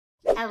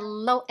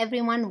Hello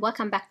everyone,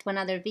 welcome back to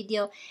another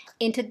video.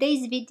 In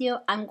today's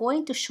video, I'm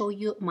going to show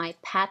you my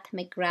Pat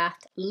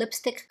McGrath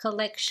lipstick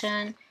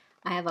collection.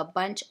 I have a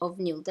bunch of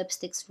new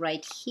lipsticks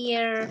right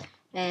here,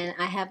 and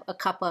I have a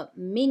couple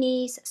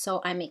minis, so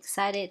I'm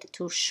excited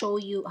to show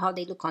you how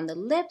they look on the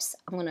lips.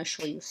 I'm going to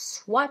show you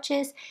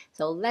swatches,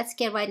 so let's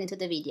get right into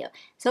the video.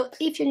 So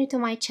if you're new to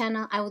my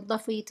channel, I would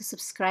love for you to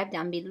subscribe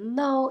down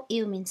below.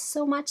 It means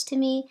so much to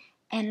me,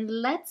 and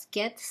let's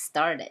get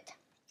started.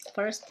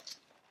 First,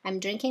 I'm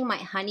drinking my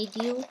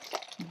honeydew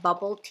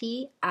bubble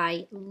tea.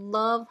 I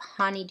love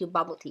honeydew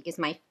bubble tea. It's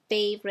my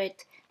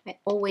favorite. I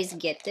always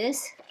get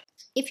this.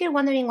 If you're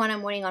wondering what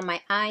I'm wearing on my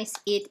eyes,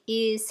 it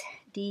is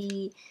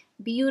the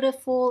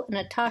beautiful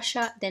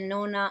Natasha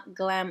Denona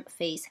Glam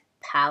Face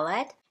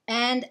palette.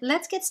 And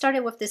let's get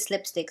started with these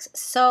lipsticks.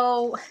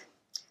 So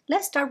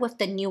let's start with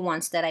the new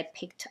ones that I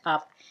picked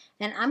up.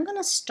 And I'm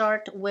gonna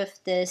start with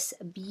this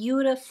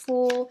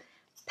beautiful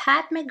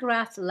Pat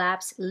McGrath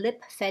Labs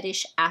Lip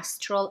Fetish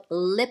Astral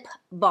Lip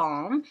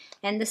Balm,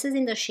 and this is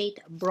in the shade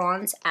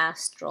Bronze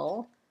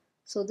Astral.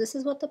 So this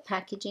is what the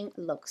packaging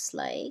looks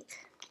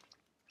like,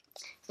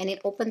 and it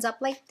opens up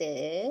like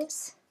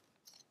this,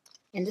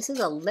 and this is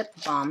a lip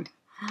balm.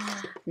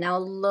 Now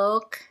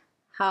look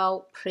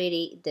how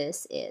pretty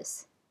this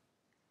is.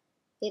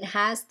 It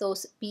has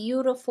those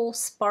beautiful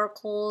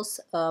sparkles.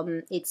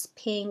 It's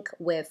pink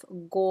with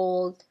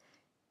gold.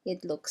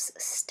 It looks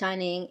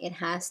stunning. It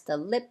has the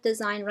lip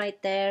design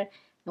right there.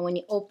 And when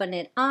you open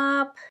it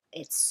up,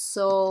 it's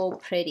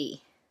so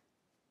pretty.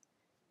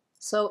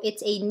 So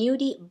it's a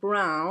nudie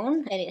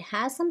brown, and it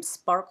has some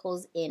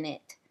sparkles in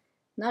it.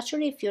 Not sure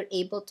if you're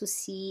able to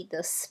see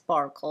the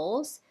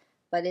sparkles,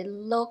 but it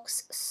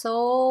looks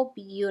so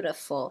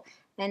beautiful.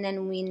 And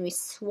then when we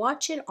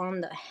swatch it on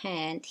the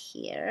hand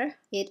here,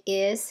 it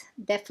is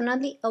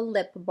definitely a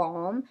lip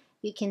balm.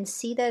 You can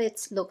see that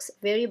it looks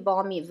very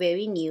balmy,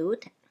 very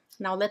nude.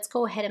 Now let's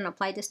go ahead and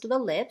apply this to the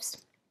lips.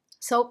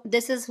 So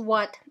this is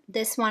what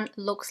this one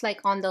looks like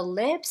on the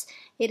lips.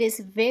 It is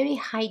very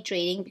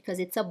hydrating because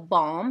it's a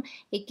balm.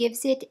 It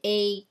gives it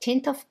a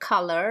tint of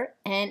color,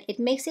 and it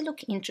makes it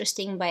look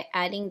interesting by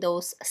adding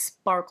those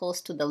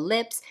sparkles to the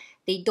lips.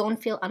 They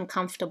don't feel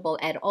uncomfortable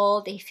at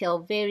all. They feel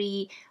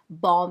very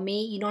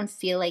balmy. You don't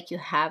feel like you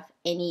have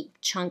any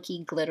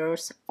chunky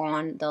glitters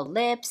on the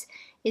lips.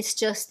 It's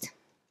just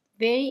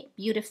very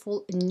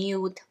beautiful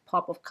nude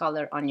pop of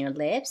color on your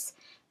lips.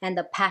 And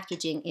the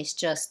packaging is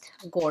just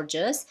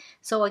gorgeous.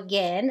 So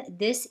again,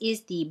 this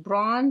is the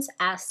Bronze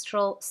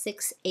Astral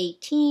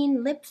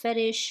 618 Lip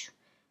Fetish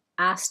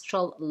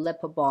Astral Lip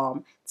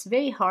Balm. It's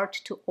very hard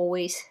to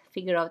always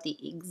figure out the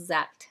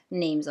exact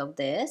names of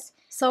this.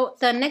 So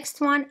the next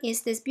one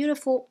is this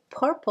beautiful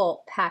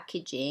purple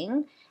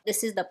packaging.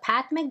 This is the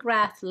Pat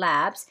McGrath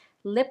Labs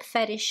Lip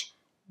Fetish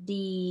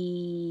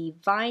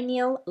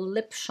Divinyl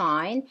Lip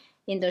Shine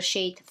in the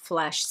shade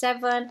Flash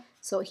 7.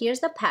 So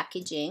here's the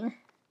packaging.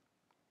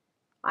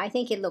 I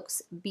think it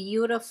looks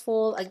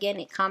beautiful. Again,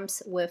 it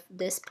comes with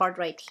this part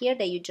right here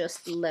that you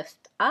just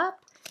lift up,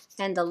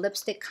 and the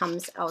lipstick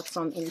comes out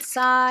from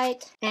inside.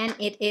 And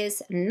it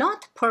is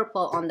not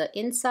purple on the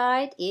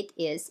inside. It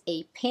is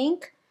a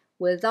pink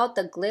without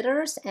the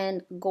glitters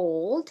and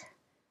gold.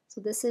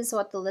 So this is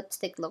what the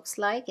lipstick looks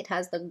like. It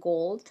has the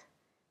gold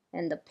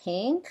and the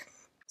pink.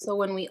 So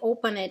when we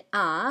open it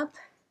up,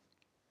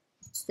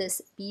 it's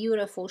this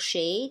beautiful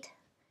shade.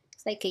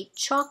 It's like a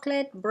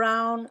chocolate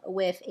brown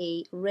with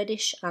a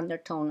reddish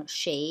undertone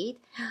shade.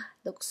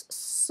 Looks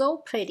so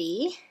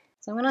pretty.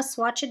 So I'm gonna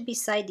swatch it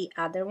beside the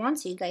other one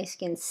so you guys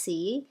can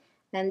see.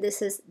 And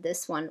this is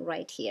this one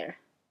right here.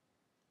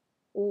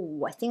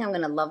 Ooh, I think I'm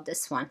gonna love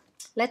this one.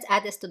 Let's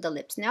add this to the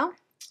lips now.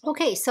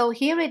 Okay, so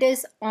here it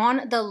is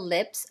on the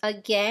lips.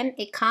 Again,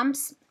 it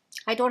comes,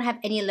 I don't have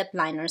any lip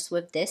liners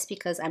with this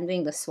because I'm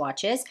doing the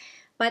swatches.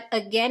 But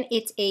again,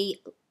 it's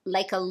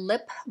like a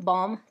lip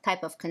balm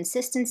type of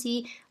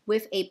consistency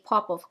with a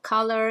pop of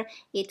color.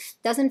 It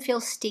doesn't feel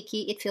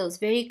sticky. It feels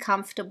very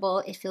comfortable.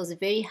 It feels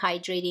very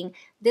hydrating.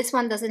 This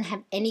one doesn't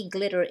have any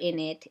glitter in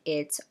it.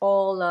 It's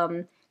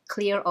all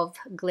clear of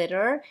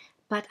glitter,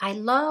 but I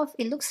love,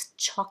 it looks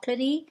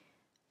chocolatey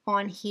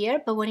on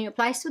here, but when it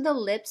applies to the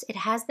lips, it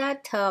has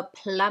that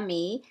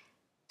plummy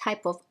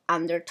type of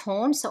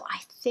undertone. So I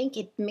think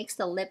it makes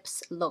the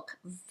lips look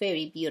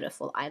very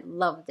beautiful. I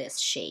love this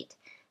shade.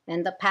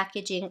 And the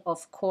packaging,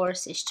 of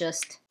course, is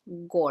just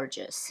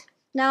gorgeous.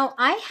 Now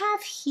I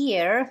have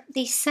here,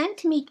 they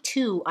sent me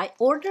two. I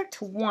ordered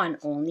one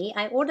only.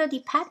 I ordered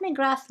the Pat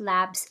McGrath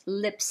Labs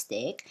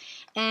lipstick,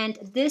 and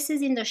this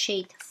is in the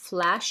shade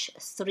Flash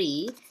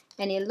 3,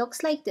 and it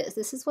looks like this.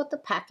 This is what the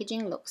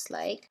packaging looks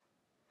like.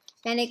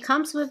 And it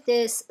comes with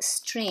this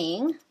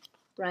string,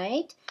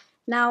 right?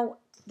 Now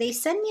they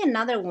sent me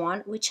another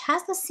one which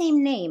has the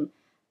same name.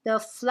 The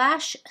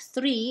Flash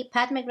 3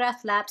 Pat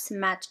McGrath Labs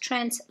Matte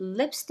Trance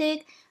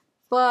Lipstick,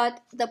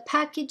 but the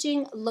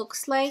packaging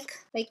looks like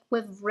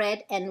with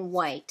red and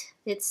white.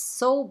 It's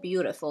so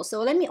beautiful.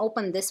 So let me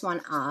open this one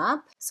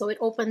up. So it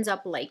opens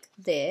up like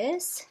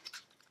this,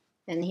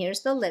 and here's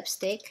the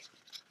lipstick,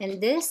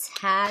 and this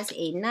has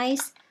a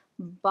nice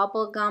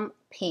bubblegum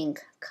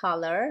pink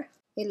color.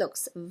 It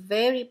looks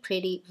very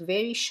pretty,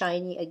 very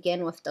shiny,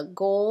 again with the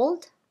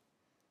gold.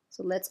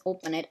 So let's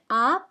open it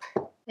up,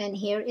 and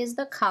here is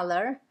the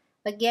color.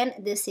 Again,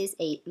 this is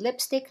a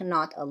lipstick,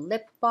 not a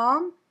lip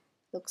balm.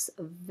 Looks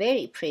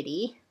very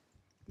pretty.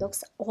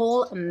 Looks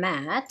all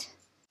matte.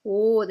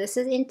 Oh, this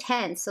is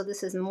intense. So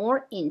this is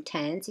more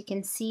intense. You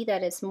can see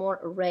that it's more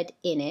red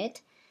in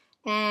it.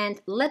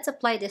 And let's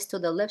apply this to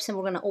the lips, and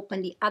we're going to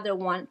open the other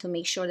one to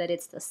make sure that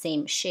it's the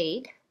same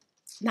shade.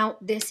 Now,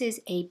 this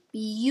is a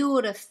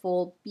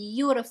beautiful,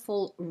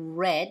 beautiful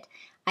red.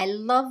 I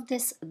love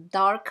this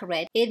dark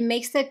red. It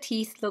makes the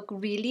teeth look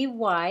really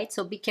white,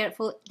 so be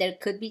careful. There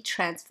could be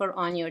transfer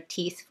on your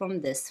teeth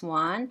from this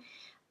one.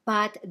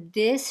 But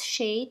this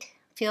shade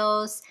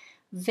feels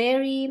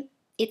very,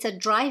 it's a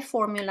dry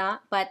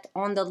formula, but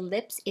on the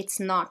lips, it's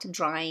not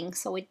drying.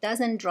 So it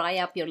doesn't dry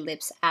up your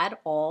lips at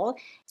all.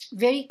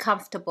 Very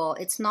comfortable.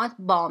 It's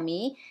not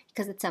balmy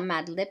because it's a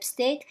matte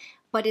lipstick,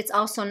 but it's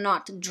also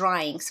not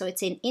drying. So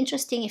it's an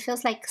interesting, it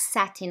feels like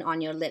satin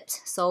on your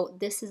lips. So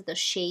this is the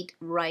shade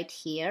right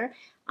here.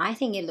 I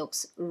think it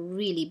looks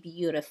really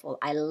beautiful.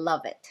 I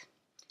love it.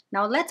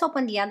 Now let's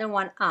open the other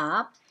one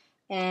up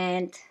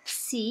and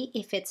see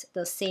if it's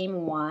the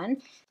same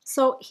one.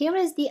 So here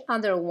is the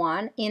other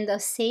one in the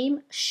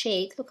same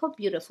shade. Look how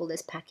beautiful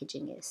this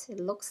packaging is. It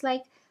looks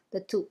like the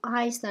two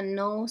eyes, the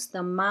nose,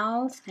 the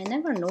mouth. I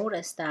never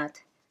noticed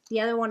that.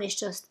 The other one is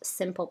just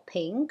simple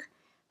pink.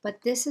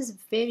 But this is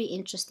very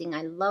interesting.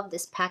 I love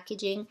this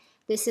packaging.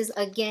 This is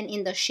again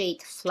in the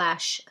shade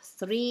Flash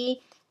 3,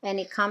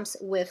 and it comes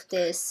with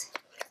this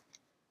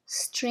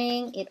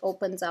string. It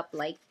opens up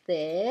like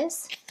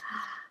this.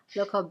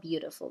 Look how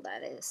beautiful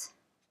that is.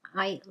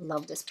 I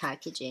love this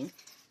packaging.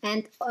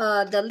 And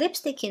the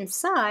lipstick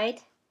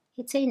inside,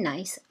 it's a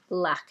nice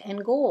black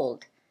and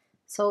gold.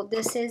 So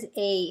this is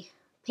a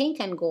pink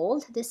and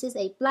gold. This is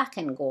a black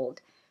and gold.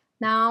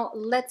 Now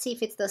let's see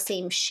if it's the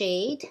same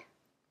shade,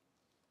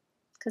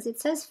 because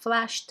it says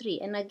Flash 3,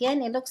 and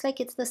again it looks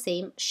like it's the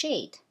same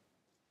shade.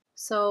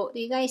 So do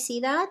you guys see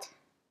that?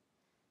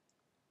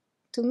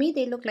 To me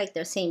they look like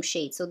they're same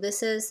shade. So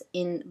this is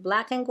in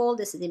black and gold,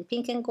 this is in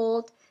pink and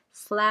gold.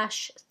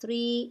 Flash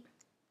 3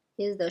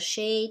 is the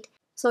shade.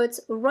 So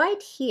it's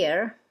right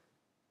here.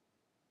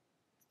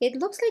 It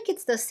looks like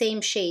it's the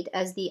same shade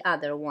as the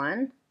other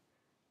one,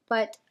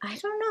 but I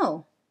don't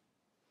know.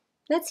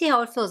 Let's see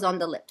how it feels on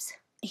the lips.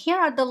 Here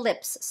are the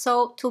lips.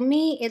 So to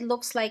me, it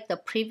looks like the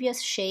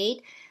previous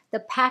shade.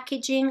 The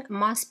packaging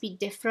must be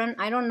different.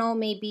 I don't know,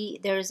 maybe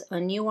there's a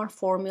newer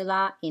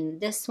formula in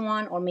this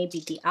one, or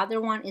maybe the other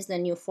one is the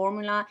new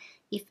formula.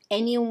 If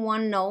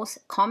anyone knows,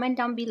 comment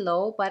down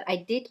below. But I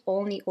did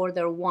only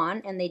order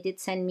one, and they did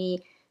send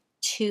me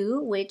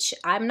two, which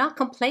I'm not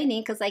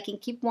complaining because I can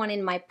keep one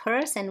in my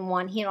purse and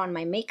one here on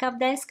my makeup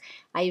desk.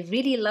 I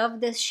really love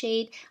this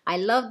shade. I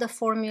love the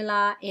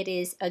formula. It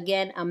is,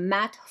 again, a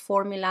matte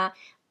formula,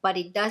 but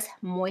it does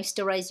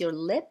moisturize your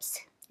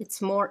lips.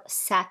 It's more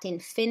satin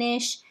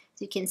finish.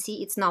 So you can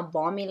see it's not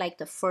balmy like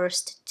the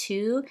first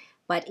two,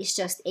 but it's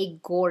just a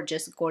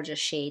gorgeous, gorgeous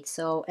shade.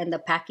 So, and the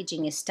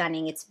packaging is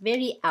stunning. It's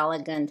very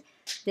elegant,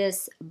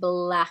 this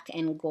black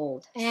and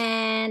gold.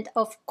 And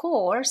of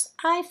course,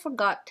 I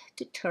forgot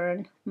to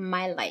turn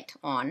my light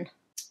on.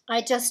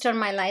 I just turned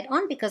my light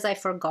on because I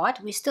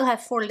forgot. We still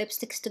have 4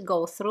 lipsticks to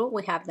go through.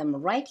 We have them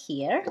right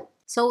here.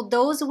 So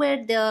those were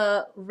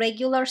the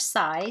regular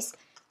size.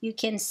 You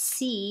can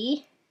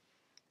see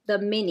the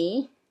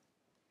mini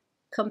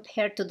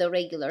compared to the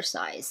regular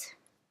size.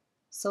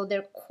 So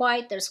there's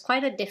quite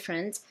a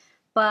difference,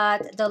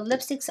 but the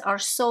lipsticks are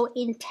so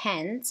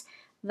intense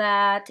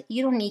that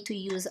you don't need to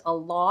use a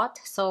lot.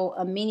 So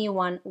a mini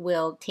one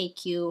will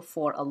take you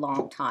for a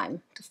long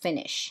time to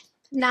finish.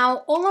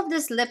 Now, all of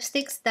these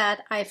lipsticks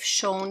that I've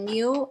shown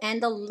you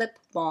and the lip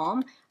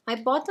balm, I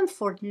bought them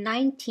for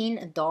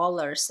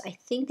 $19. I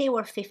think they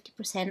were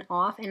 50%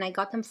 off, and I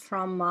got them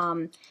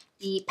from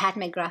the Pat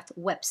McGrath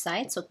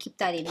website, so keep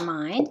that in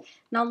mind.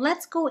 Now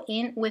let's go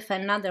in with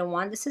another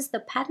one. This is the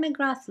Pat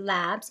McGrath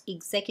Labs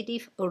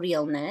Executive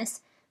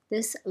Realness.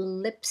 This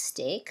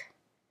lipstick,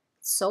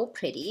 so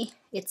pretty.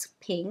 It's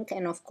pink,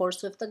 and of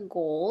course with the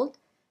gold.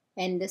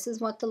 And this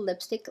is what the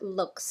lipstick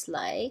looks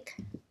like.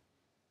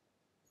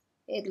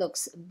 It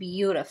looks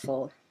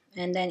beautiful.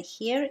 And then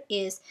here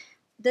is,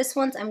 this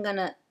one's, I'm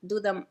gonna do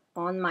them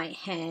on my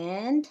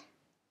hand,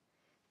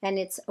 and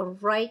it's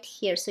right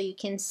here, so you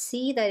can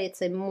see that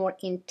it's a more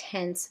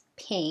intense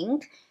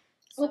pink.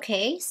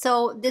 Okay,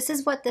 so this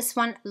is what this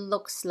one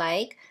looks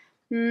like.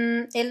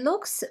 It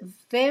looks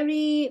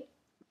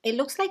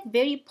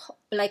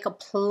like a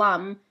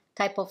plum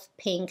type of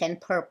pink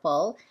and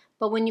purple,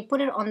 but when you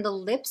put it on the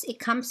lips, it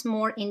comes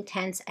more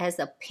intense as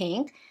a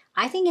pink.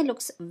 I think it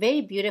looks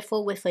very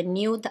beautiful with a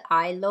nude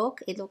eye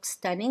look. It looks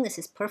stunning. This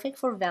is perfect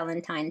for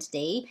Valentine's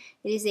Day.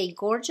 It is a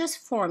gorgeous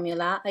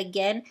formula.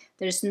 Again,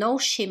 there's no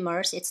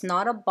shimmers. It's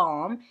not a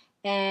balm,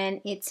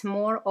 and it's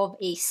more of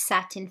a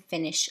satin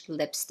finish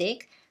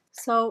lipstick.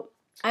 So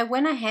I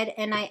went ahead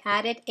and I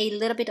added a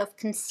little bit of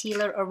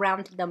concealer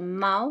around the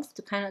mouth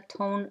to kind of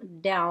tone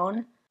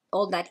down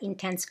all that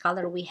intense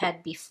color we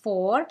had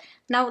before.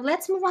 Now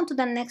let's move on to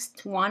the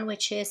next one,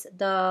 which is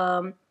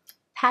the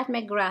Pat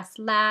McGrath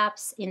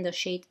Labs in the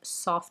shade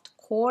Soft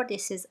Core.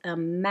 This is a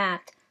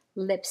matte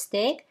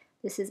lipstick.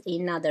 This is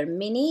another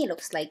mini. It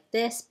looks like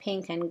this,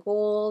 pink and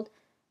gold.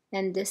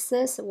 And this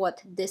is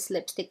what this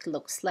lipstick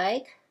looks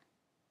like.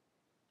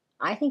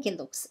 I think it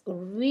looks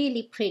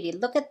really pretty.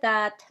 Look at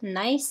that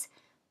nice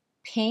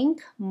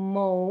pink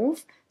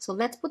mauve. So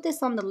let's put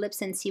this on the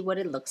lips and see what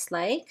it looks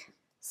like.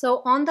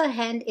 So on the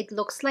hand, it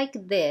looks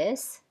like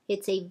this.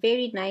 It's a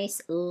very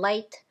nice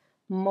light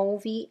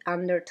mauvey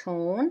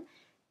undertone.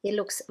 It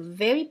looks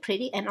very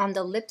pretty, and on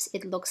the lips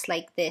it looks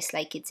like this,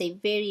 like it's a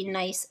very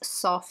nice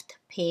soft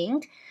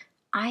pink.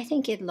 I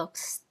think it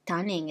looks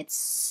stunning. It's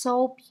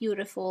so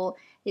beautiful.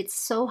 It's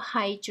so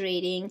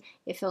hydrating.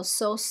 It feels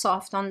so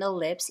soft on the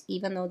lips,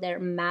 even though they're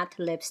matte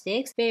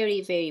lipsticks.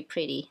 Very, very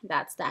pretty.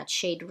 That's that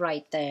shade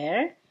right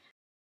there.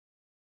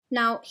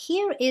 Now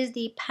here is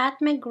the Pat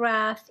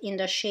McGrath in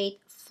the shade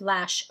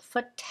Flash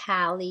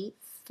Fatale.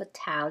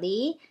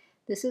 Fatale.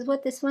 This is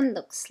what this one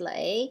looks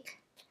like.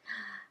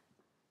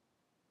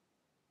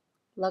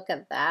 Look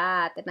at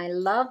that. And I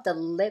love the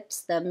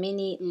lips, the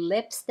mini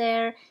lips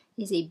there.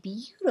 Is a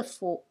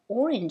beautiful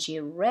orangey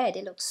red.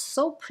 It looks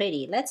so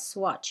pretty. Let's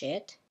swatch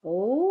it.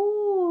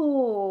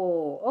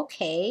 Oh,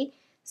 okay.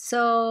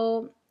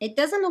 So it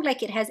doesn't look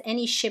like it has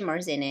any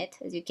shimmers in it,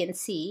 as you can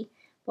see.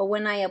 But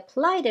when I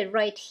applied it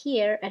right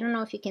here, I don't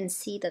know if you can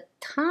see the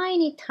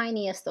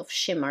tiniest of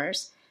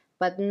shimmers,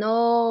 but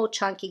no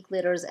chunky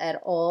glitters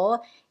at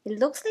all. It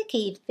looks like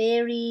a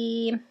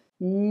very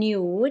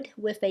nude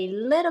with a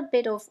little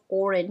bit of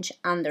orange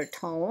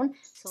undertone.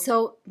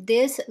 So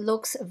this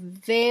looks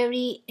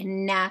very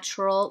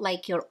natural,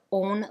 like your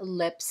own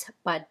lips,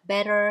 but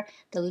better.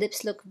 The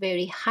lips look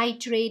very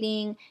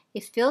hydrating.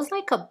 It feels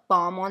like a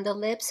balm on the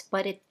lips,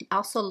 but it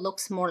also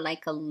looks more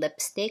like a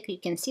lipstick. You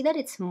can see that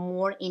it's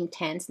more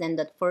intense than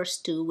the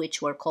first two,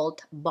 which were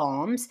called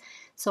balms.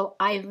 So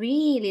I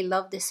really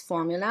love this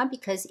formula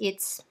because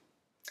it's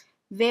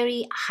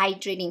very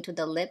hydrating to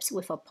the lips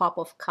with a pop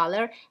of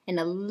color and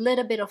a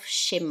little bit of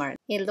shimmer.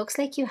 It looks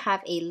like you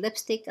have a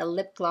lipstick, a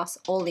lip gloss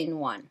all in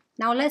one.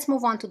 Now let's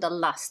move on to the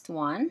last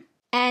one.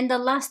 And the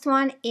last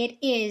one, it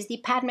is the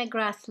Pat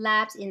McGrath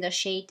Labs in the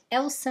shade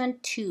Elson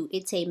 2.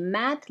 It's a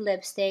matte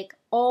lipstick,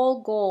 all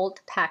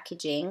gold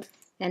packaging,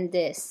 and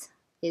this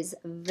is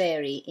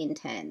very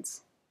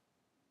intense.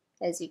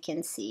 As you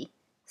can see,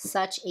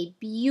 such a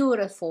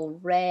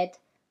beautiful red,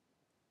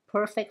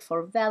 perfect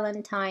for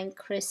Valentine,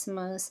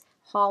 Christmas,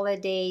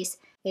 holidays.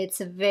 It's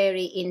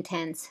very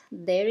intense.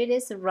 There it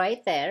is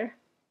right there.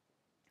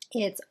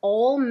 It's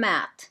all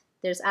matte.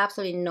 There's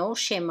absolutely no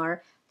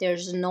shimmer.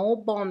 There's no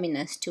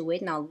balminess to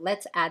it. Now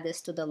let's add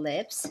this to the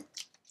lips.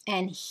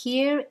 And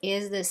here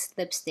is this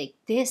lipstick.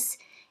 This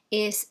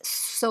is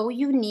so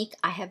unique.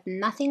 I have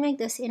nothing like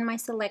this in my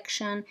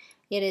selection.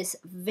 It is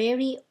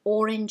very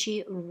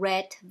orangey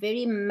red,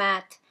 very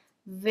matte,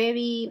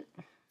 very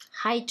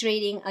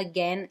hydrating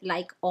again,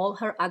 like all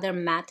her other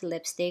matte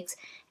lipsticks,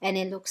 and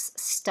it looks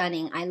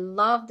stunning. I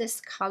love this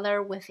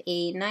color with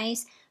a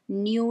nice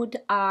nude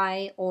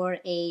eye or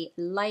a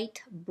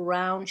light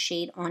brown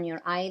shade on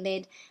your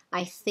eyelid.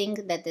 I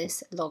think that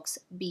this looks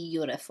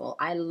beautiful.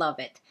 I love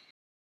it.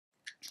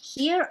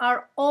 Here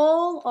are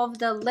all of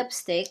the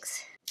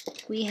lipsticks.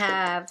 We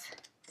have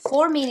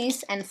 4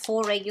 minis and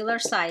 4 regular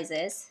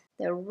sizes.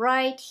 They're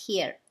right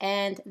here,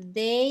 and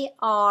they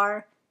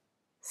are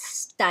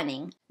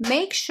stunning.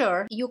 Make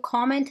sure you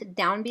comment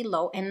down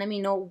below and let me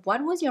know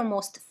what was your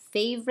most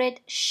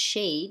favorite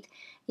shade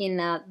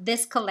in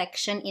this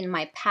collection, in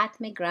my Pat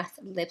McGrath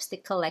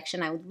lipstick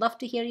collection. I would love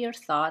to hear your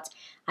thoughts.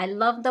 I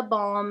love the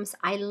balms.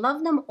 I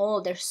love them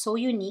all. They're so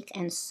unique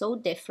and so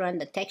different.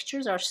 The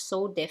textures are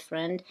so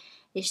different.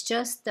 It's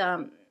just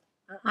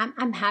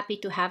I'm happy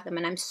to have them,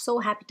 and I'm so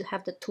happy to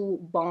have the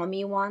 2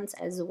 balmy ones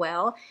as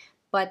well.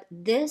 But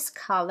this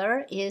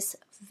color is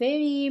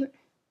very,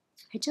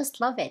 I just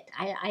love it.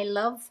 I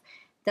love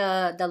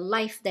the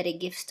life that it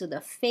gives to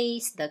the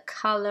face, the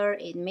color.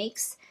 It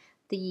makes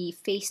the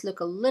face look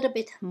a little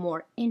bit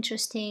more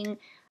interesting.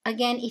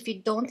 Again, if you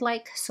don't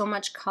like so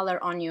much color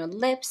on your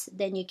lips,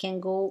 then you can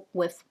go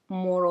with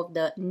more of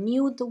the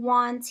nude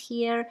ones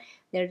here.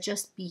 They're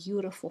just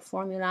beautiful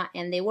formula,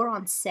 and they were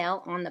on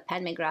sale on the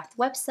Pat McGrath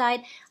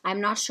website. I'm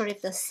not sure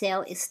if the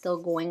sale is still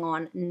going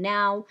on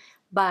now,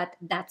 but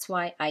that's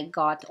why I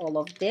got all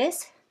of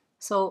this.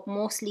 So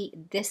mostly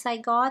this I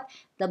got.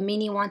 The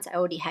mini ones I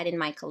already had in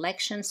my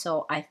collection,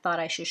 so I thought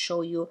I should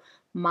show you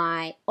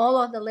all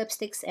of the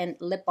lipsticks and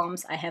lip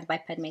balms I have by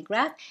Pat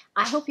McGrath.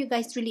 I hope you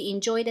guys really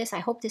enjoyed this. I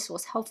hope this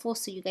was helpful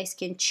so you guys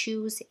can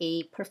choose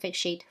a perfect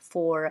shade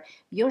for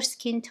your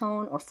skin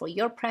tone or for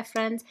your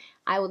preference.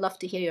 I would love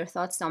to hear your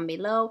thoughts down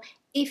below.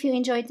 If you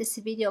enjoyed this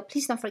video,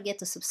 please don't forget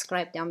to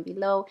subscribe down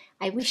below.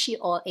 I wish you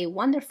all a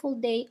wonderful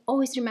day.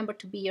 Always remember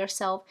to be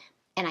yourself,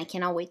 and I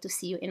cannot wait to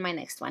see you in my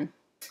next one.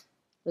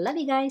 Love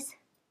you guys.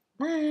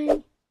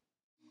 Bye.